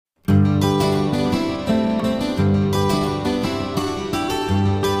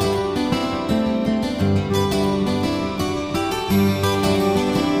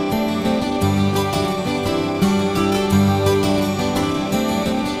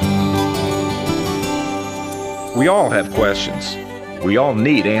We all have questions. We all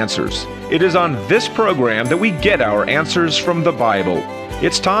need answers. It is on this program that we get our answers from the Bible.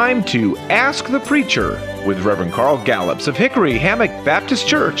 It's time to Ask the Preacher with Reverend Carl Gallups of Hickory Hammock Baptist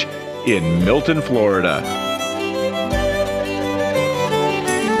Church in Milton, Florida.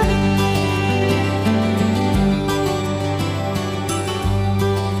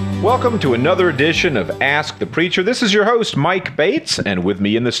 Welcome to another edition of Ask the Preacher. This is your host, Mike Bates, and with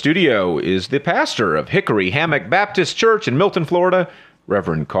me in the studio is the pastor of Hickory Hammock Baptist Church in Milton, Florida,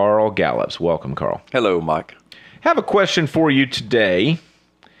 Reverend Carl Gallups. Welcome, Carl. Hello, Mike. Have a question for you today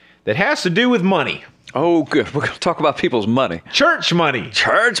that has to do with money. Oh, good. We're going to talk about people's money. Church money.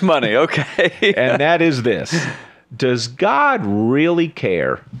 Church money, okay. And that is this. Does God really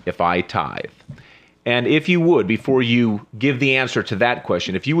care if I tithe? And if you would, before you give the answer to that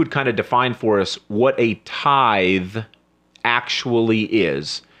question, if you would kind of define for us what a tithe actually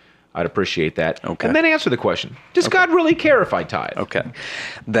is, I'd appreciate that. Okay. And then answer the question. Does God really care if I tithe? Okay.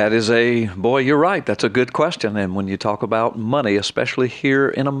 That is boy, you're right. That's a good question. And when you talk about money, especially here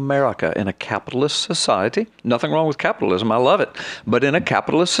in America, in a capitalist society, nothing wrong with capitalism. I love it. But in a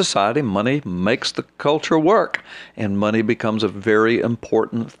capitalist society, money makes the culture work. And money becomes a very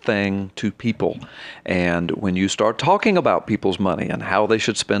important thing to people. And when you start talking about people's money and how they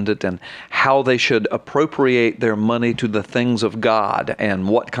should spend it and how they should appropriate their money to the things of God and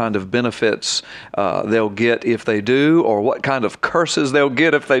what kind of benefits they'll get if they do, or what kind of curses they'll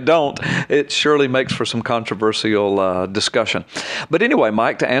get if they don't, it surely makes for some controversial discussion. But anyway,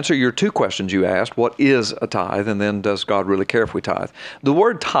 Mike, to answer your two questions you asked, what is a tithe, and then does God really care if we tithe? The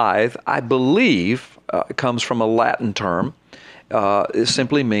word tithe, I believe, comes from a Latin term. It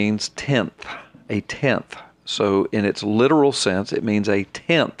simply means tenth, a tenth. So in its literal sense, it means a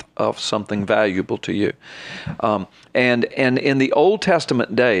tenth of something valuable to you. And in the Old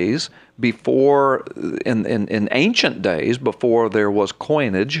Testament days, before, in ancient days, before there was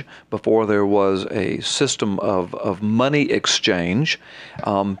coinage, before there was a system of money exchange,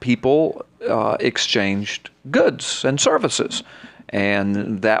 people exchanged goods and services.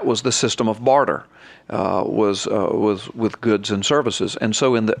 And that was the system of barter. Was with goods and services. And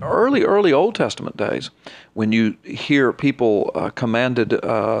so in the early Old Testament days, when you hear people commanded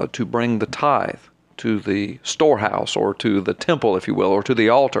to bring the tithe to the storehouse or to the temple, if you will, or to the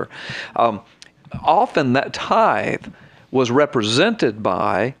altar, often that tithe was represented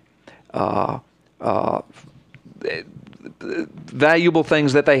by valuable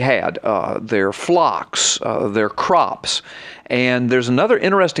things that they had, their flocks, their crops. And there's another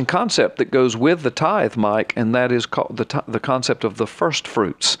interesting concept that goes with the tithe, Mike, and that is called the concept of the first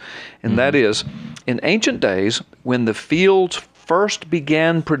fruits. And that is, in ancient days, when the fields first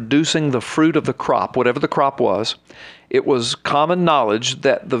began producing the fruit of the crop, whatever the crop was, it was common knowledge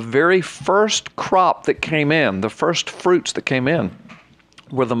that the very first crop that came in, the first fruits that came in,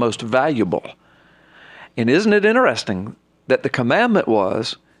 were the most valuable. And isn't it interesting that the commandment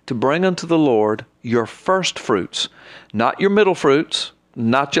was to bring unto the Lord your first fruits, not your middle fruits,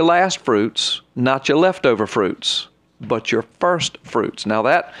 not your last fruits, not your leftover fruits, but your first fruits. Now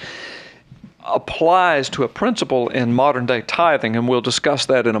that applies to a principle in modern day tithing, and we'll discuss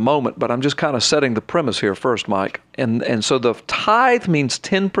that in a moment, but I'm just kind of setting the premise here first, Mike. And so the tithe means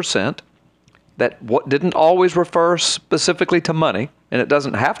 10%. That what didn't always refer specifically to money, and it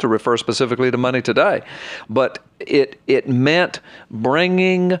doesn't have to refer specifically to money today, but it meant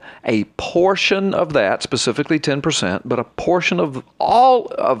bringing a portion of that, specifically 10%, but a portion of all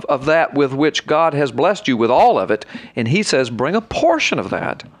of that with which God has blessed you with all of it, and He says, bring a portion of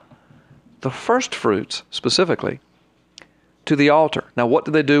that, the first fruits specifically, to the altar. Now, what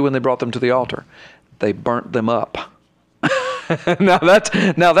did they do when they brought them to the altar? They burnt them up. Now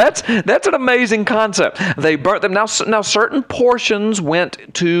that's an amazing concept. They burnt them. Now certain portions went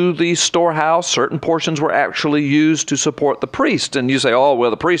to the storehouse. Certain portions were actually used to support the priest. And you say, oh,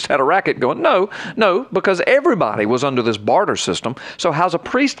 well, the priest had a racket going. No, because everybody was under this barter system. So how's a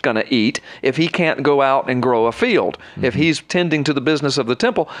priest going to eat if he can't go out and grow a field? Mm-hmm. If he's tending to the business of the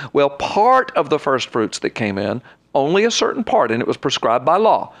temple? Well, part of the first fruits that came in, only a certain part, and it was prescribed by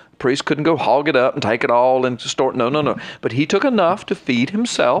law. The priest couldn't go hog it up and take it all and store it. No. But he took enough to feed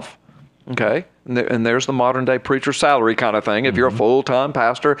himself, okay? And there's the modern day preacher salary kind of thing if you're a full-time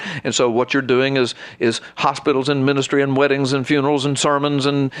pastor. And so what you're doing is hospitals and ministry and weddings and funerals and sermons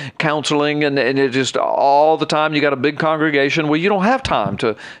and counseling and it just all the time. You got a big congregation. Well, you don't have time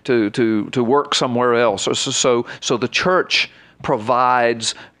to work somewhere else. So the church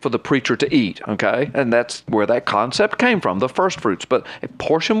provides for the preacher to eat, okay? And that's where that concept came from, the first fruits. But a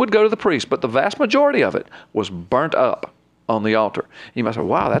portion would go to the priest, but the vast majority of it was burnt up. on the altar. You might say,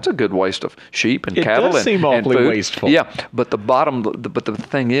 wow, that's a good waste of sheep and cattle does seem and awfully food. wasteful. Yeah, but the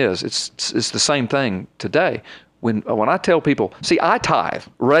thing is, it's the same thing today. When I tell people, see, I tithe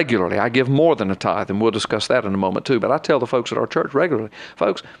regularly. I give more than a tithe, and we'll discuss that in a moment too. But I tell the folks at our church regularly,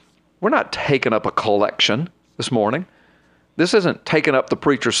 folks, we're not taking up a collection this morning. This isn't taking up the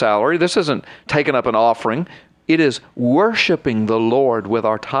preacher's salary. This isn't taking up an offering. It is worshiping the Lord with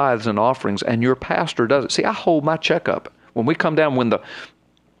our tithes and offerings, and your pastor does it. See, I hold my check up. When we come down, when the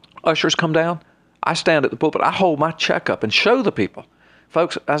ushers come down, I stand at the pulpit, I hold my check up and show the people.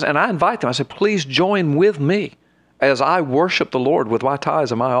 Folks, and I invite them, I say, please join with me as I worship the Lord with my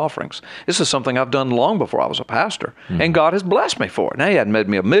tithes and my offerings. This is something I've done long before I was a pastor, and God has blessed me for it. Now, He hadn't made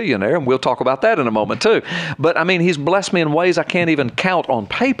me a millionaire, and we'll talk about that in a moment too. But I mean, He's blessed me in ways I can't even count on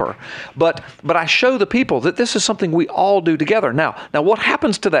paper. But I show the people that this is something we all do together. Now, what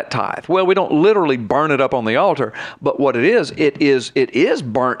happens to that tithe? Well, we don't literally burn it up on the altar, but what it is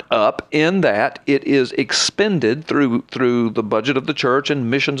burnt up in that it is expended through the budget of the church and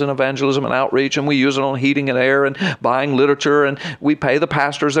missions and evangelism and outreach, and we use it on heating and air and buying literature, and we pay the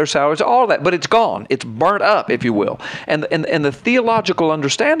pastors their salaries, all that, but it's gone. It's burnt up, if you will. And the theological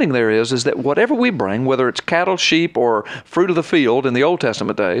understanding there is that whatever we bring, whether it's cattle, sheep, or fruit of the field in the Old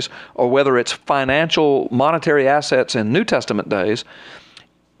Testament days, or whether it's financial, monetary assets in New Testament days,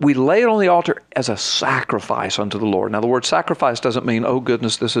 we lay it on the altar as a sacrifice unto the Lord. Now, the word sacrifice doesn't mean, oh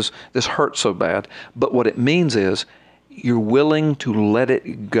goodness, this hurts so bad, but what it means is you're willing to let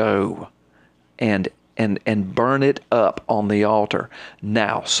it go and burn it up on the altar.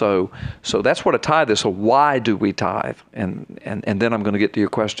 Now, so that's what a tithe is. So why do we tithe? And then I'm going to get to your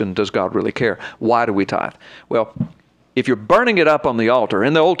question, does God really care? Why do we tithe? Well, if you're burning it up on the altar,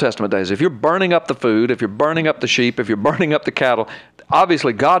 in the Old Testament days, if you're burning up the food, if you're burning up the sheep, if you're burning up the cattle,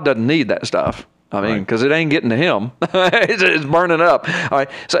 obviously God doesn't need that stuff. I mean, because it ain't getting to Him. It's burning up. All right.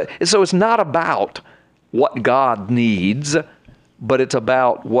 So it's not about what God needs, but it's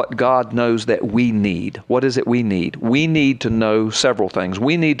about what God knows that we need. What is it we need? We need to know several things.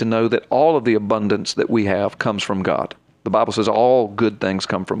 We need to know that all of the abundance that we have comes from God. The Bible says all good things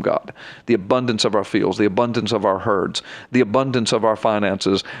come from God. The abundance of our fields, the abundance of our herds, the abundance of our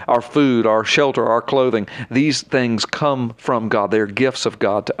finances, our food, our shelter, our clothing. These things come from God. They're gifts of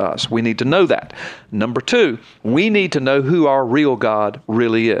God to us. We need to know that. Number two, we need to know who our real God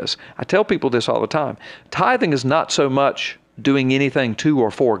really is. I tell people this all the time. Tithing is not so much doing anything to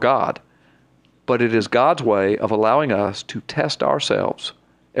or for God, but it is God's way of allowing us to test ourselves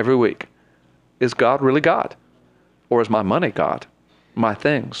every week. Is God really God? Or is my money God? My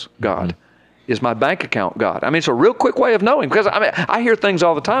things God? Is my bank account God? I mean, it's a real quick way of knowing, because I hear things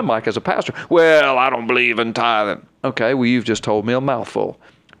all the time, Mike, as a pastor. Well, I don't believe in tithing. Okay, well, you've just told me a mouthful.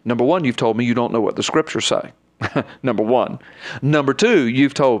 Number one, you've told me you don't know what the scriptures say. Number one. Number two,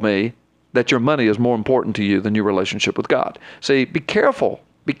 you've told me that your money is more important to you than your relationship with God. See, be careful.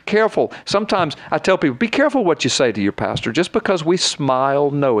 Be careful. Sometimes I tell people, be careful what you say to your pastor. Just because we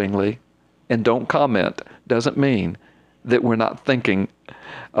smile knowingly and don't comment doesn't mean that we're not thinking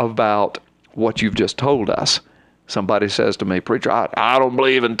about what you've just told us. Somebody says to me, preacher, I don't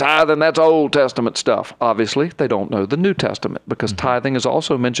believe in tithing. That's Old Testament stuff. Obviously, they don't know the New Testament, because tithing is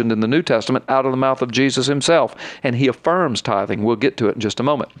also mentioned in the New Testament out of the mouth of Jesus Himself, and He affirms tithing. We'll get to it in just a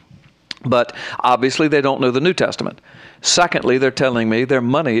moment. But obviously they don't know the New Testament. Secondly, they're telling me their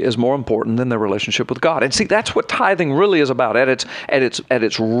money is more important than their relationship with God. And see, that's what tithing really is about at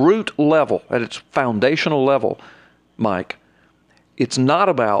its root level, at its foundational level, Mike. It's not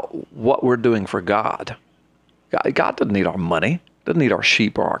about what we're doing for God. God doesn't need our money, doesn't need our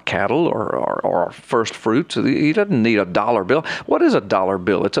sheep or our cattle or our first fruits. He doesn't need a dollar bill. What is a dollar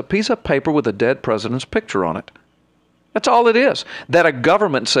bill? It's a piece of paper with a dead president's picture on it. That's all it is, that a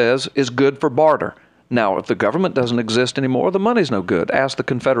government says is good for barter. Now, if the government doesn't exist anymore, the money's no good. Ask the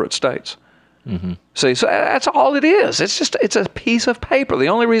Confederate States. See, so that's all it is. It's a piece of paper. The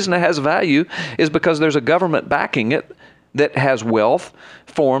only reason it has value is because there's a government backing it that has wealth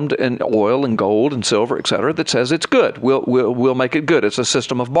formed in oil and gold and silver, etc., that says it's good. We'll make it good. It's a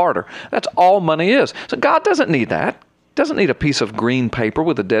system of barter. That's all money is. So God doesn't need that. Doesn't need a piece of green paper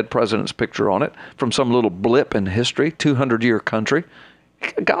with a dead president's picture on it from some little blip in history, 200-year country.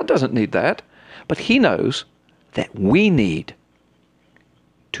 God doesn't need that. But He knows that we need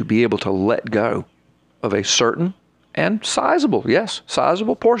to be able to let go of a certain and sizable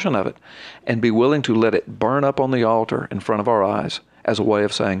portion of it, and be willing to let it burn up on the altar in front of our eyes as a way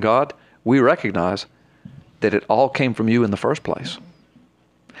of saying, God, we recognize that it all came from You in the first place.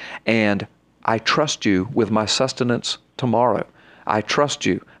 And I trust You with my sustenance tomorrow. I trust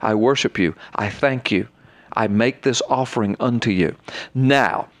You. I worship You. I thank You. I make this offering unto you.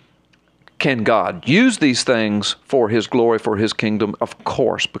 Now, can God use these things for His glory, for His kingdom? Of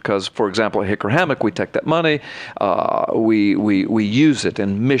course, because, for example, at Hickory Hammock, we take that money, we use it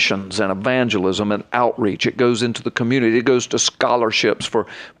in missions and evangelism and outreach. It goes into the community. It goes to scholarships for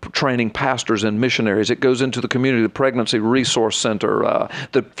training pastors and missionaries. It goes into the community, the Pregnancy Resource Center,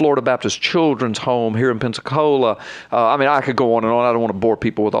 the Florida Baptist Children's Home here in Pensacola. I mean, I could go on and on. I don't want to bore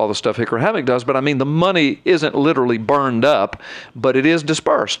people with all the stuff Hickory Hammock does, but I mean, the money isn't literally burned up, but it is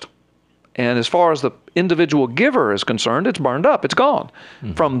dispersed. And as far as the individual giver is concerned, it's burned up. It's gone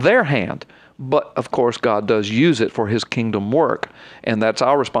from their hand. But, of course, God does use it for His kingdom work. And that's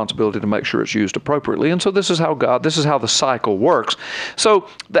our responsibility to make sure it's used appropriately. And so this is how the cycle works. So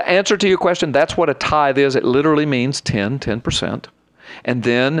the answer to your question, that's what a tithe is. It literally means 10%. And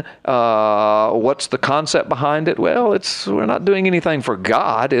then what's the concept behind it? Well, we're not doing anything for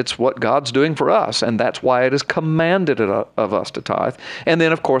God. It's what God's doing for us. And that's why it is commanded of us to tithe. And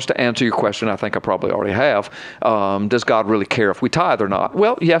then, of course, to answer your question, I think I probably already have, does God really care if we tithe or not?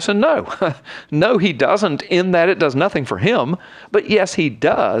 Well, yes and no. No, He doesn't, in that it does nothing for Him. But yes, He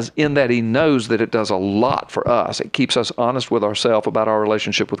does, in that He knows that it does a lot for us. It keeps us honest with ourselves about our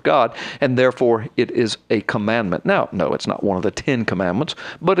relationship with God. And therefore, it is a commandment. Now, no, it's not one of the 10 commandments,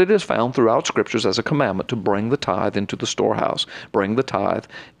 but it is found throughout Scriptures as a commandment to bring the tithe into the storehouse, bring the tithe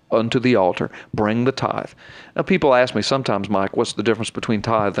unto the altar, bring the tithe. Now, people ask me sometimes, Mike, what's the difference between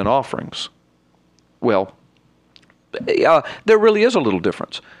tithe and offerings? Well, there really is a little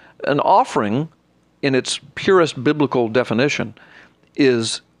difference. An offering, in its purest biblical definition,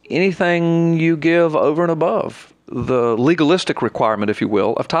 is anything you give over and above the legalistic requirement, if you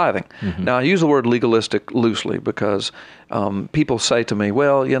will, of tithing. Mm-hmm. Now, I use the word legalistic loosely because people say to me,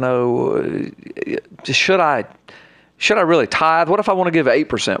 well, should I really tithe? What if I want to give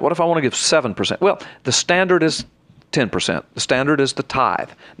 8%? What if I want to give 7%? Well, the standard is 10%. The standard is the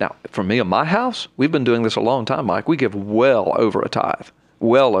tithe. Now, for me in my house, we've been doing this a long time, Mike. We give well over a tithe,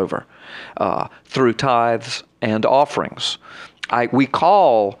 well over, through tithes and offerings. We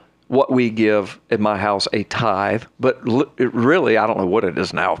call what we give in my house a tithe, but really, I don't know what it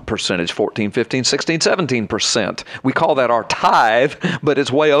is now, percentage, 14, 15, 16, 17%. We call that our tithe, but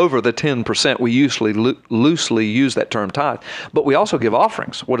it's way over the 10%. We usually loosely use that term tithe. But we also give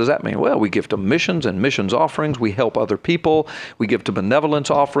offerings. What does that mean? Well, we give to missions and missions offerings. We help other people. We give to benevolence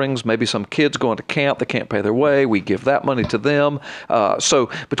offerings. Maybe some kids going to camp, they can't pay their way. We give that money to them. So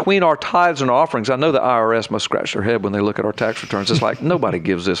between our tithes and offerings, I know the IRS must scratch their head when they look at our tax returns. It's like, nobody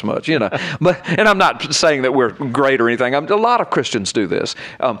gives this much. And I'm not saying that we're great or anything. A lot of Christians do this,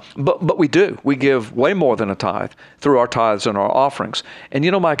 but we do. We give way more than a tithe through our tithes and our offerings. And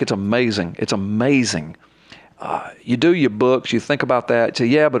Mike, it's amazing. It's amazing. You do your books, you think about that, you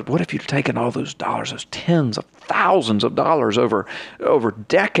say, yeah, but what if you'd taken all those dollars, those tens of thousands of dollars over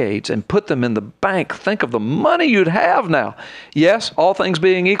decades and put them in the bank? Think of the money you'd have now. Yes, all things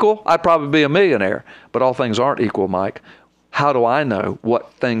being equal, I'd probably be a millionaire, but all things aren't equal, Mike. How do I know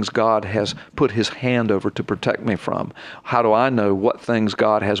what things God has put His hand over to protect me from? How do I know what things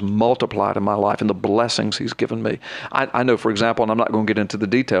God has multiplied in my life and the blessings He's given me? I know, for example, and I'm not going to get into the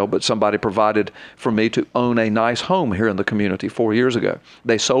detail, but somebody provided for me to own a nice home here in the community 4 years ago.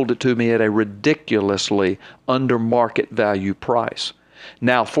 They sold it to me at a ridiculously under market value price.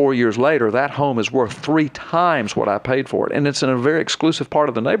 Now, 4 years later, that home is worth 3 times what I paid for it, and it's in a very exclusive part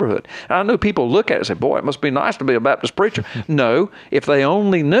of the neighborhood. And I know people look at it and say, boy, it must be nice to be a Baptist preacher. No, if they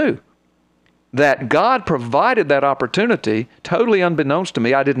only knew that God provided that opportunity, totally unbeknownst to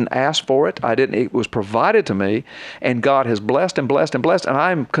me. I didn't ask for it. It was provided to me, and God has blessed and blessed and blessed. And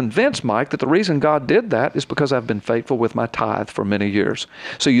I'm convinced, Mike, that the reason God did that is because I've been faithful with my tithe for many years.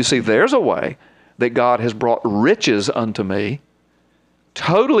 So you see, there's a way that God has brought riches unto me,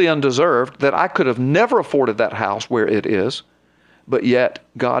 totally undeserved, that I could have never afforded that house where it is, but yet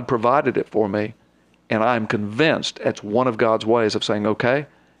God provided it for me. And I'm convinced it's one of God's ways of saying, okay,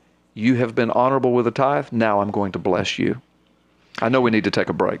 you have been honorable with a tithe, now I'm going to bless you. I know we need to take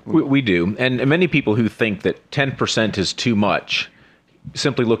a break. We do. And many people who think that 10% is too much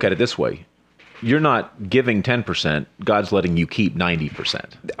simply look at it this way. You're not giving 10%, God's letting you keep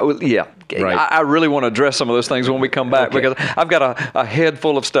 90%. Yeah. Right. I really want to address some of those things when we come back, because I've got a head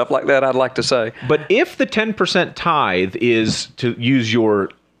full of stuff like that I'd like to say. But if the 10% tithe is, to use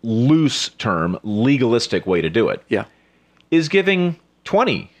your loose term, legalistic way to do it, is giving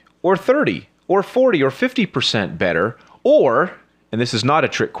 20 or 30 or 40 or 50% better, or, and this is not a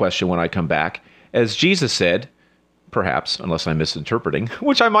trick question when I come back, as Jesus said, perhaps, unless I'm misinterpreting,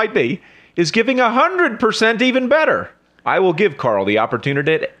 which I might be, is giving 100% even better. I will give Carl the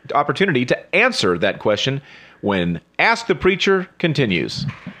opportunity to answer that question when Ask the Preacher continues.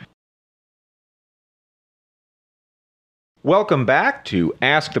 Welcome back to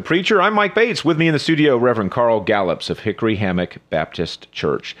Ask the Preacher. I'm Mike Bates. With me in the studio, Reverend Carl Gallups of Hickory Hammock Baptist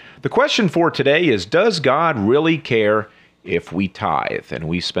Church. The question for today is, does God really care if we tithe? And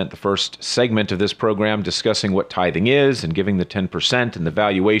we spent the first segment of this program discussing what tithing is and giving the 10% and the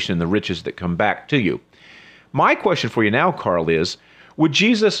valuation and the riches that come back to you. My question for you now, Carl, is, would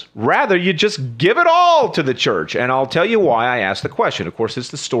Jesus rather you just give it all to the church? And I'll tell you why I asked the question. Of course, it's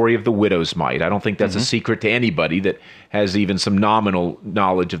the story of the widow's mite. I don't think that's a secret to anybody that has even some nominal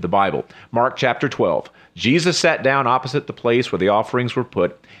knowledge of the Bible. Mark chapter 12. Jesus sat down opposite the place where the offerings were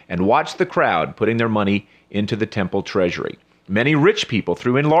put and watched the crowd putting their money into the temple treasury. Many rich people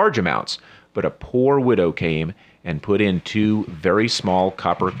threw in large amounts, but a poor widow came and put in 2 very small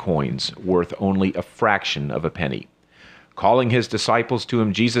copper coins worth only a fraction of a penny. Calling his disciples to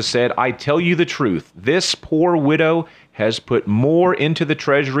him, Jesus said, I tell you the truth, this poor widow has put more into the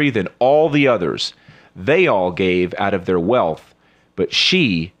treasury than all the others. They all gave out of their wealth, but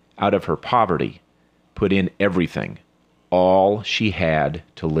she, out of her poverty, put in everything, all she had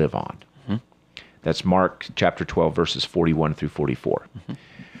to live on. That's Mark chapter 12, verses 41 through 44.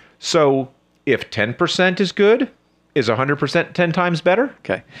 So if 10% is good, is 100% 10 times better?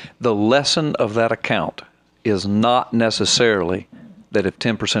 Okay. The lesson of that account is not necessarily that if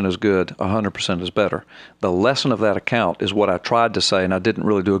 10% is good, 100% is better. The lesson of that account is what I tried to say, and I didn't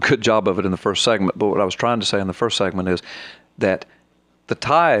really do a good job of it in the first segment, but what I was trying to say in the first segment is that the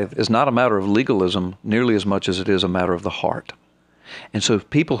tithe is not a matter of legalism nearly as much as it is a matter of the heart. And so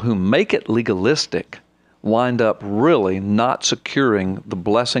people who make it legalistic wind up really not securing the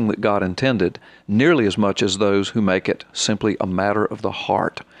blessing that God intended nearly as much as those who make it simply a matter of the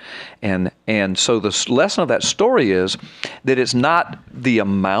heart. And so the lesson of that story is that it's not the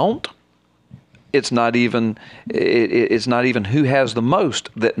amount, it's not even who has the most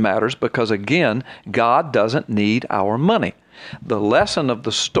that matters, because again, God doesn't need our money. The lesson of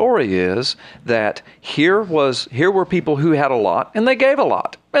the story is that here were people who had a lot and they gave a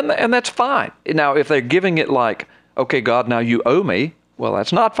lot, and that's fine. Now, if they're giving it like, okay, God, now you owe me, well,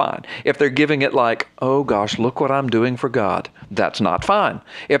 that's not fine. If they're giving it like, oh gosh, look what I'm doing for God, that's not fine.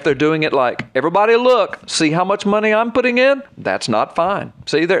 If they're doing it like, everybody look, see how much money I'm putting in, that's not fine.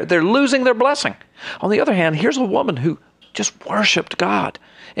 See, they're losing their blessing. On the other hand, here's a woman who just worshiped God.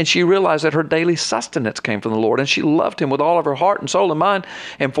 And she realized that her daily sustenance came from the Lord, and she loved Him with all of her heart and soul and mind.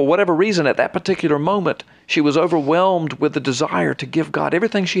 And for whatever reason, at that particular moment, she was overwhelmed with the desire to give God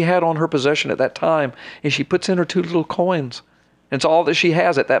everything she had on her possession at that time. And she puts in her 2 little coins. And it's all that she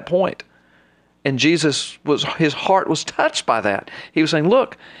has at that point. And Jesus, his heart was touched by that. He was saying,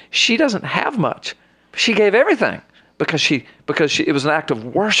 look, she doesn't have much. She gave everything. Because it was an act of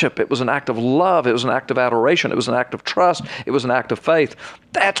worship, it was an act of love, it was an act of adoration, it was an act of trust, it was an act of faith.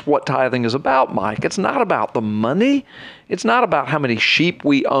 That's what tithing is about, Mike. It's not about the money. It's not about how many sheep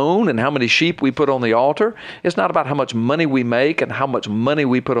we own and how many sheep we put on the altar. It's not about how much money we make and how much money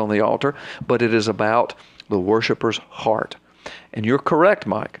we put on the altar, but it is about the worshiper's heart. And you're correct,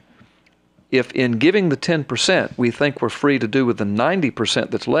 Mike. If in giving the 10%, we think we're free to do with the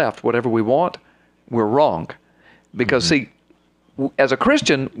 90% that's left whatever we want, we're wrong. Because, see, as a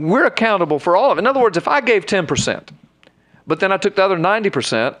Christian, we're accountable for all of it. In other words, if I gave 10%, but then I took the other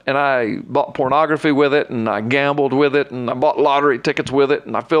 90% and I bought pornography with it, and I gambled with it, and I bought lottery tickets with it,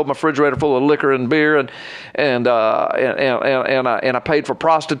 and I filled my refrigerator full of liquor and beer, and I paid for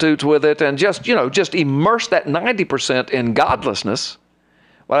prostitutes with it, and just immersed that 90% in godlessness.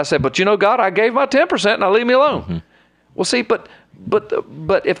 Well, I said, but God, I gave my 10%, now leave me alone. Well, see, but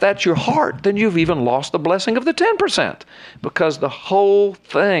if that's your heart, then you've even lost the blessing of the 10%, because the whole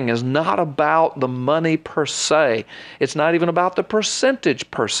thing is not about the money per se. It's not even about the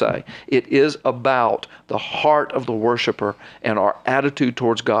percentage per se. It is about the heart of the worshiper and our attitude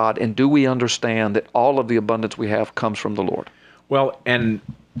towards God. And do we understand that all of the abundance we have comes from the Lord? Well, and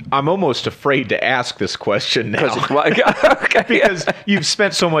I'm almost afraid to ask this question now. Okay. Because you've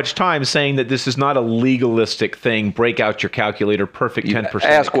spent so much time saying that this is not a legalistic thing. Break out your calculator, perfect 10%.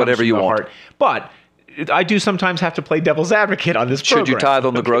 Ask whatever you want. Heart. But I do sometimes have to play devil's advocate on this program. Should you tithe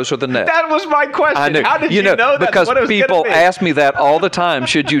on the gross or the net? That was my question. I knew. How did you know that's because what it was people gonna be? ask me that all the time.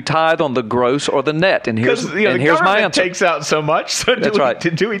 Should you tithe on the gross or the net? And here's the here's my government answer. takes out so much. So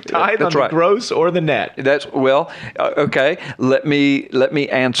do we tithe on the gross or the net? Okay. Let me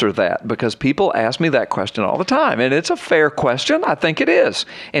answer that, because people ask me that question all the time, and it's a fair question. I think it is.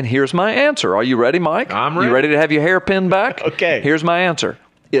 And here's my answer. Are you ready, Mike? I'm ready. You ready to have your hair pinned back? Okay. Here's my answer.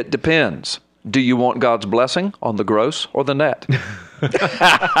 It depends. Do you want God's blessing on the gross or the net?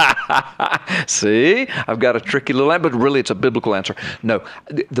 See, I've got a tricky little answer, but really it's a biblical answer. No,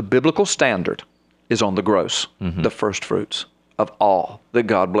 the biblical standard is on the gross, the first fruits of all that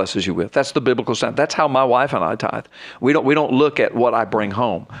God blesses you with. That's the biblical standard. That's how my wife and I tithe. We don't look at what I bring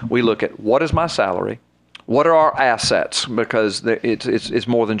home. We look at what is my salary, what are our assets, because it's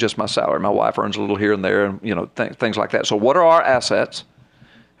more than just my salary. My wife earns a little here and there, and things like that. So what are our assets?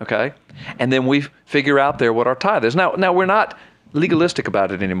 Okay, and then we figure out there what our tithe is. Now we're not legalistic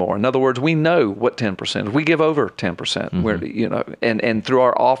about it anymore. In other words, we know what 10% is. We give over 10%. We're, and through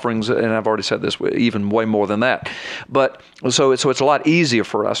our offerings, and I've already said this, even way more than that. But so it's a lot easier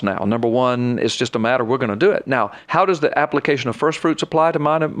for us now. Number one, it's just a matter, we're going to do it. Now, how does the application of first fruits apply to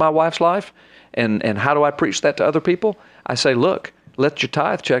my wife's life? And how do I preach that to other people? I say, look, let your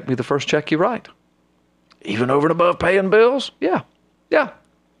tithe check be the first check you write. Even over and above paying bills? Yeah.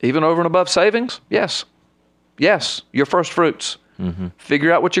 Even over and above savings? Yes. Your first fruits.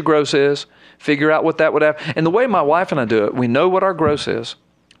 Figure out what your gross is. Figure out what that would have. And the way my wife and I do it, we know what our gross is.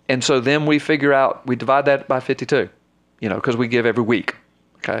 And so then we figure out, we divide that by 52, because we give every week.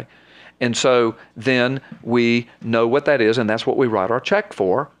 Okay. And so then we know what that is, and that's what we write our check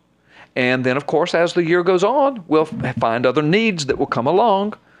for. And then, of course, as the year goes on, we'll find other needs that will come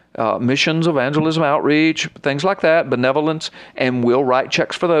along. Missions, evangelism, outreach, things like that, benevolence, and we'll write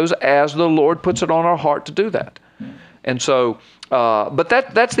checks for those as the Lord puts it on our heart to do that. And so, but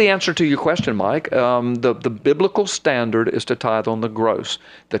that's the answer to your question, Mike. The biblical standard is to tithe on the gross.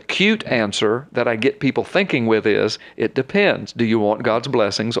 The cute answer that I get people thinking with is, it depends. Do you want God's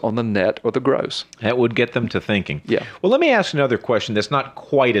blessings on the net or the gross? That would get them to thinking. Yeah. Well, let me ask another question that's not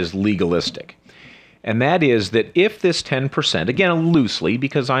quite as legalistic. And that is that if this 10%, again, loosely,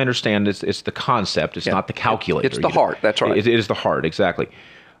 because I understand it's the concept, it's not the calculator. It's the heart, that's right. It is the heart, exactly.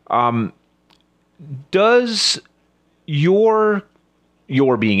 Does your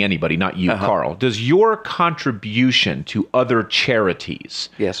being anybody, not you, Carl, does your contribution to other charities,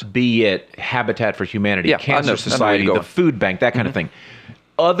 be it Habitat for Humanity, Cancer Society, the Food Bank, that kind of thing,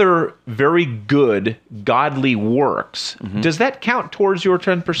 other very good godly works, does that count towards your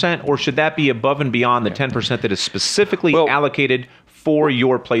 10%, or should that be above and beyond the 10% that is specifically allocated for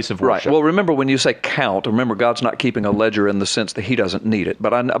your place of worship? Right. Well, remember, when you say count, remember God's not keeping a ledger in the sense that He doesn't need it.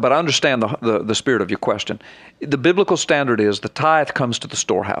 But I understand the spirit of your question. The biblical standard is the tithe comes to the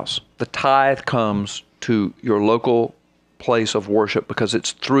storehouse. The tithe comes to your local place of worship, because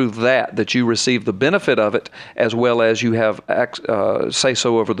it's through that you receive the benefit of it, as well as you have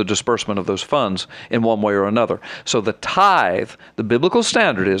say-so over the disbursement of those funds in one way or another. So the tithe, the biblical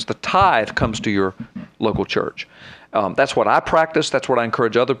standard is the tithe comes to your local church. That's what I practice. That's what I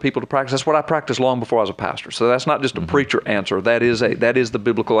encourage other people to practice. That's what I practiced long before I was a pastor. So that's not just a preacher answer. That is the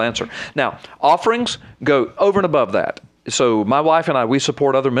biblical answer. Now, offerings go over and above that. So my wife and I, we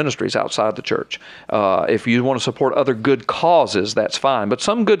support other ministries outside the church. If you want to support other good causes, that's fine. But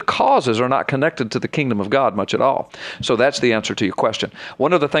some good causes are not connected to the kingdom of God much at all. So that's the answer to your question.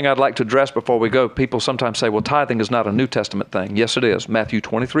 One other thing I'd like to address before we go, people sometimes say, well, tithing is not a New Testament thing. Yes, it is. Matthew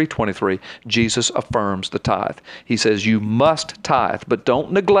 23:23, Jesus affirms the tithe. He says you must tithe, but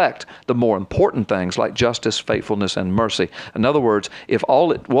don't neglect the more important things like justice, faithfulness, and mercy. In other words, if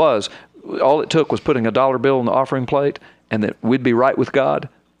all it took was putting a dollar bill on the offering plate and that we'd be right with God,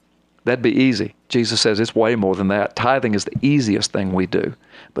 that'd be easy. Jesus says it's way more than that. Tithing is the easiest thing we do.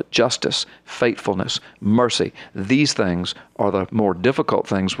 But justice, faithfulness, mercy, these things are the more difficult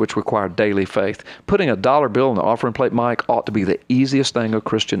things which require daily faith. Putting a dollar bill on the offering plate, Mike, ought to be the easiest thing a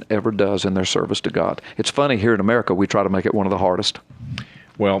Christian ever does in their service to God. It's funny, here in America, we try to make it one of the hardest.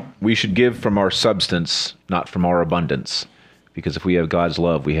 Well, we should give from our substance, not from our abundance. Because if we have God's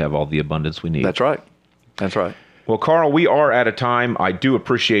love, we have all the abundance we need. That's right. That's right. Well, Carl, we are out of time. I do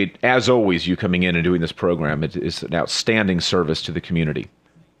appreciate, as always, you coming in and doing this program. It is an outstanding service to the community.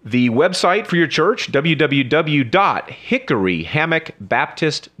 The website for your church,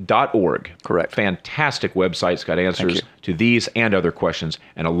 www.hickoryhammockbaptist.org. Correct. Fantastic website. It's got answers to these and other questions,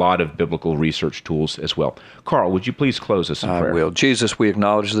 and a lot of biblical research tools as well. Carl, would you please close us in prayer? I will. Jesus, we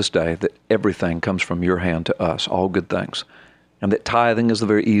acknowledge this day that everything comes from your hand to us, all good things, and that tithing is the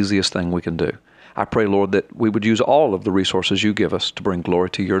very easiest thing we can do. I pray, Lord, that we would use all of the resources you give us to bring glory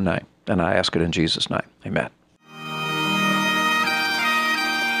to your name, and I ask it in Jesus' name. Amen.